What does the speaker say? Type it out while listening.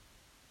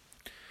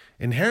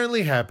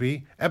Inherently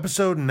Happy,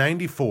 episode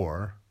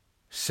 94,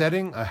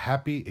 Setting a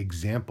Happy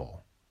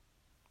Example.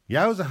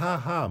 Yowza ha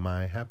ha,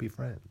 my happy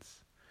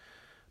friends.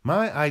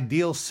 My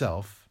ideal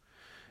self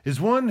is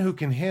one who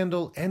can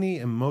handle any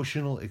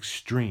emotional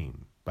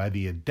extreme by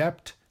the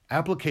adept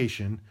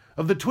application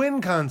of the twin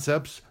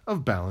concepts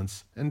of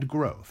balance and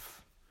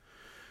growth.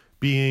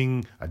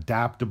 Being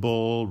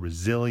adaptable,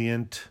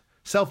 resilient,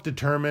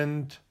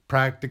 self-determined,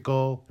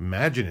 practical,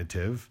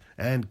 imaginative,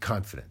 and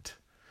confident.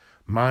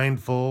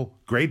 Mindful,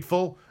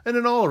 grateful, and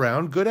an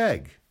all-around good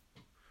egg.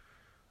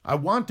 I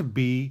want to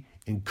be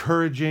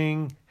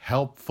encouraging,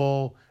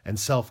 helpful, and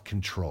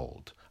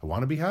self-controlled. I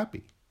want to be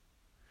happy.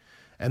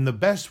 And the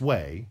best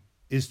way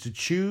is to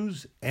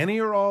choose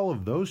any or all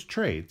of those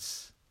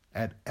traits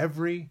at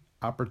every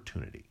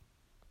opportunity.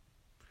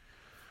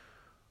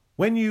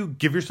 When you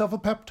give yourself a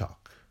pep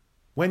talk,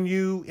 when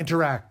you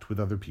interact with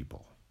other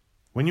people,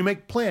 when you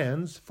make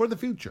plans for the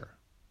future,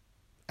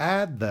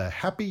 add the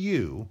happy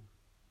you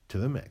to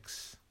the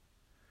mix.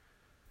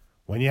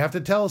 When you have to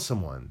tell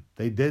someone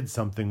they did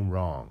something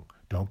wrong,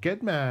 don't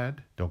get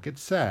mad, don't get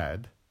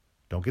sad,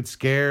 don't get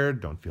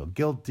scared, don't feel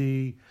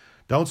guilty,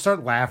 don't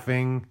start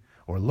laughing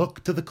or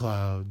look to the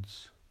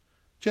clouds.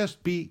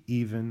 Just be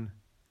even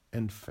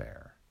and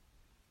fair.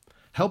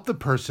 Help the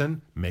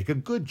person make a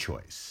good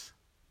choice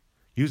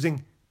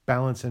using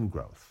balance and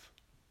growth.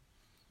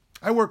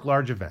 I work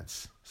large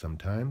events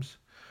sometimes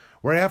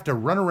where I have to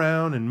run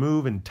around and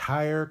move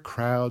entire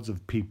crowds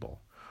of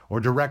people or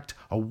direct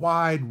a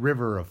wide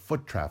river of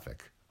foot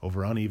traffic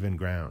over uneven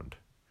ground.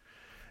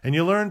 And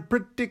you learn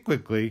pretty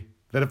quickly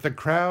that if the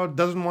crowd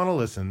doesn't want to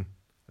listen,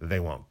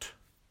 they won't.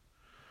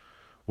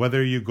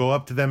 Whether you go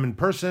up to them in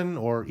person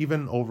or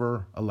even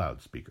over a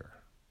loudspeaker,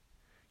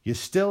 you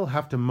still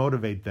have to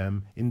motivate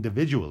them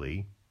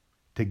individually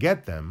to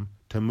get them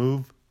to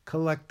move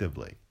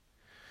collectively.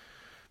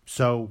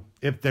 So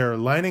if they're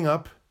lining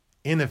up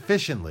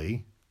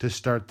inefficiently to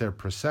start their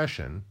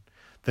procession,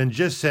 then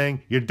just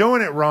saying, "You're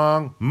doing it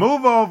wrong,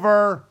 move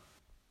over,"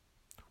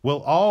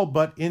 will all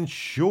but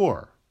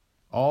ensure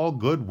all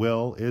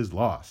goodwill is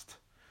lost.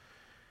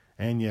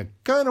 And you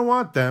kind of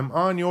want them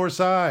on your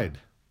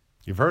side.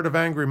 You've heard of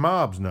angry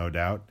mobs, no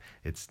doubt.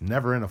 It's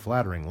never in a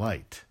flattering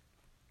light.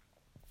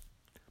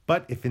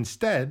 But if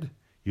instead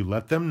you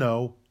let them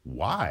know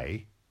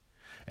why,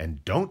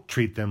 and don't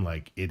treat them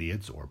like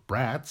idiots or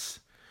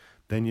brats,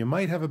 then you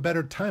might have a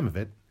better time of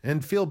it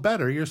and feel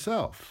better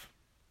yourself.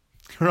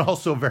 You're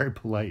also very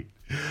polite,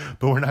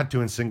 but we're not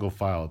doing single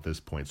file at this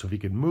point. So if you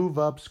can move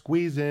up,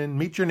 squeeze in,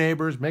 meet your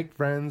neighbors, make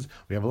friends.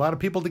 We have a lot of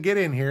people to get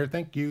in here.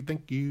 Thank you,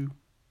 thank you.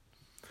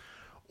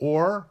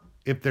 Or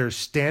if they're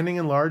standing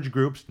in large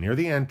groups near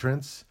the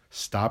entrance,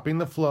 stopping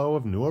the flow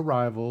of new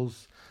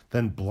arrivals,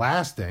 then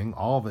blasting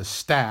all the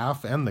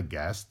staff and the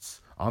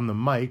guests on the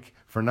mic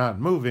for not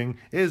moving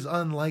is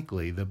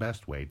unlikely the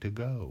best way to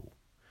go.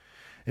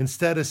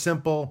 Instead, a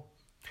simple,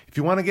 "If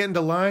you want to get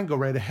into line, go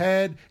right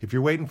ahead. If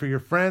you're waiting for your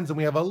friends, then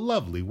we have a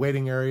lovely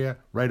waiting area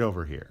right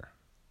over here."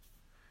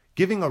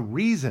 Giving a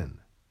reason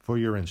for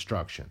your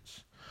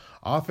instructions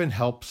often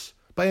helps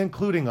by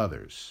including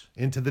others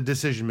into the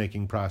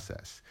decision-making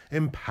process,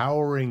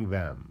 empowering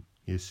them,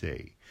 you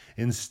see,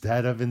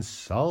 instead of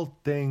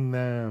insulting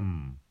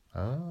them.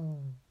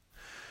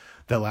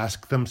 They'll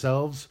ask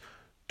themselves,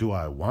 "Do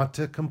I want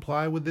to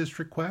comply with this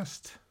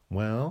request?"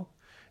 Well,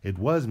 it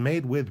was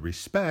made with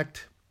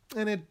respect,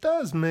 and it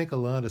does make a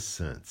lot of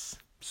sense.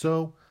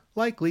 So,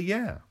 likely,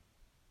 yeah.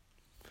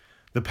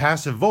 The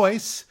passive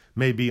voice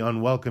may be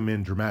unwelcome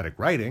in dramatic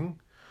writing,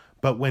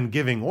 but when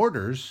giving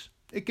orders,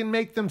 it can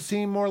make them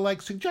seem more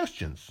like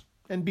suggestions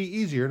and be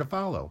easier to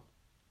follow.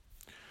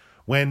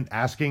 When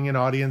asking an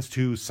audience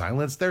to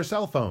silence their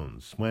cell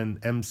phones when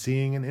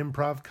emceeing an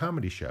improv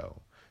comedy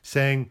show,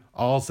 saying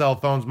all cell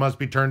phones must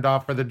be turned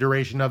off for the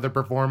duration of the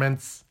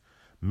performance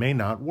may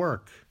not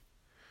work.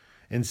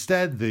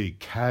 Instead, the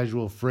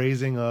casual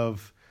phrasing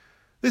of,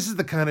 "This is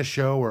the kind of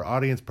show where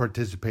audience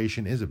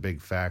participation is a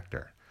big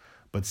factor,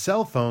 but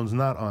cell phones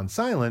not on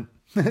silent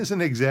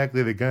isn't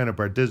exactly the kind of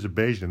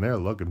participation they're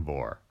looking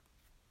for."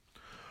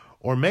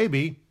 Or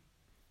maybe,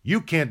 "You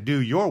can't do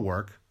your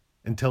work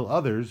until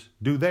others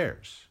do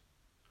theirs.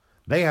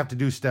 They have to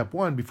do step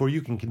 1 before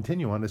you can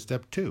continue on to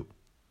step 2.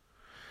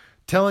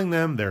 Telling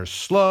them they're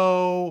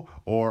slow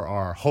or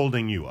are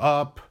holding you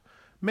up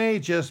may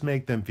just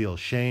make them feel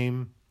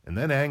shame and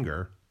then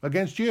anger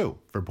against you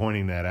for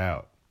pointing that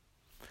out.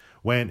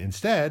 When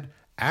instead,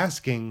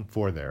 asking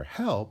for their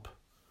help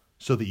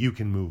so that you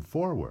can move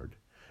forward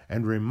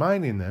and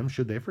reminding them,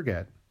 should they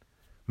forget,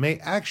 may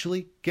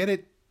actually get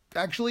it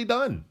actually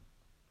done.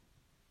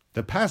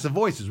 The passive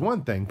voice is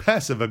one thing,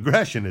 passive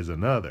aggression is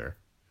another.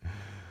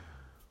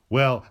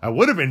 "Well, I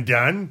would have been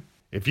done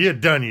if you had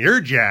done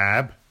your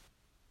job."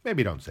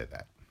 Maybe don't say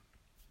that.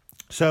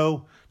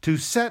 So, to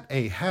set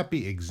a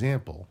happy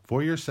example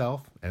for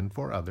yourself and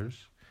for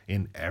others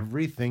in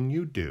everything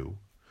you do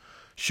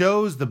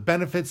shows the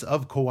benefits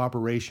of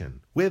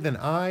cooperation with an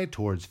eye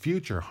towards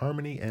future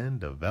harmony and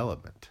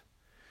development.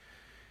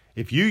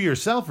 If you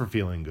yourself are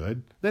feeling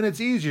good, then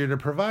it's easier to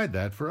provide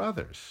that for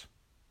others.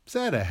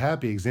 Set a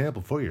happy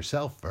example for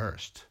yourself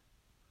first,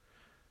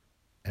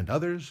 and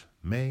others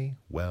may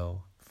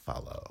well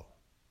follow.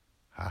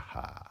 Ha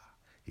ha,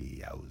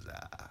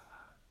 yowza.